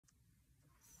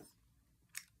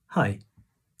Hi.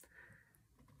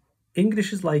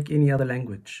 English is like any other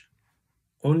language,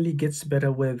 only gets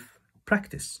better with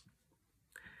practice.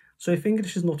 So if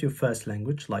English is not your first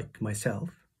language, like myself,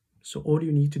 so all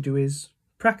you need to do is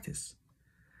practice.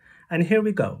 And here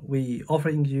we go. We're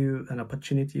offering you an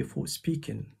opportunity for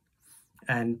speaking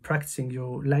and practicing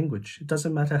your language. It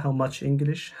doesn't matter how much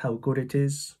English, how good it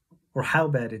is, or how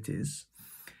bad it is.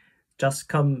 Just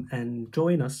come and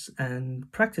join us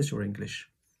and practice your English.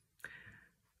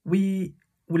 We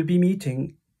will be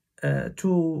meeting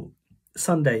 2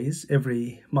 Sundays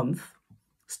every month,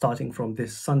 starting from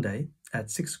this Sunday at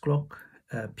 6 o'clock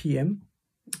p.m.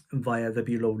 via the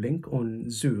below link on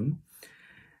Zoom.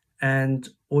 And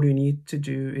all you need to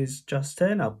do is just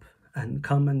turn up and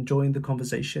come and join the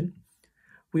conversation.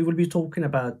 We will be talking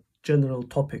about general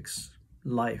topics,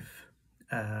 life,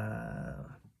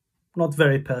 not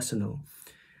very personal.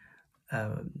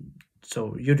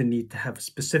 So you don't need to have a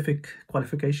specific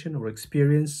qualification or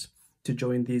experience to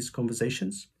join these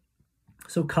conversations.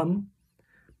 So come,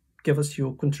 give us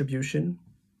your contribution,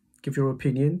 give your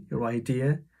opinion, your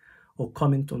idea, or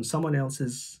comment on someone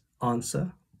else's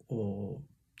answer, or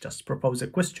just propose a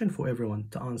question for everyone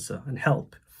to answer and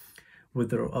help with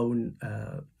their own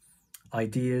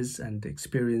ideas and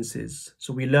experiences.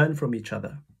 So we learn from each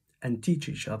other and teach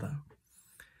each other.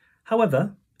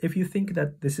 However, if you think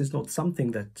that this is not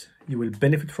something that you will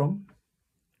benefit from,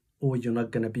 or you're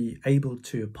not going to be able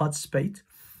to participate,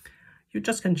 you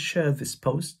just can share this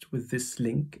post with this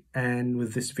link and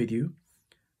with this video.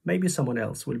 Maybe someone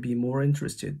else will be more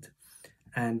interested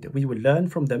and we will learn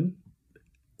from them,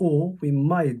 or we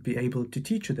might be able to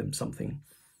teach them something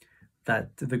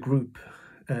that the group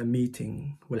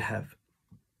meeting will have.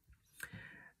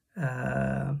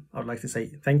 I would like to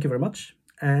say thank you very much,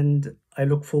 and I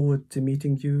look forward to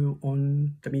meeting you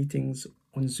on the meetings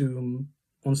on Zoom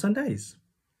on Sundays.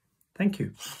 Thank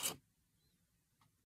you.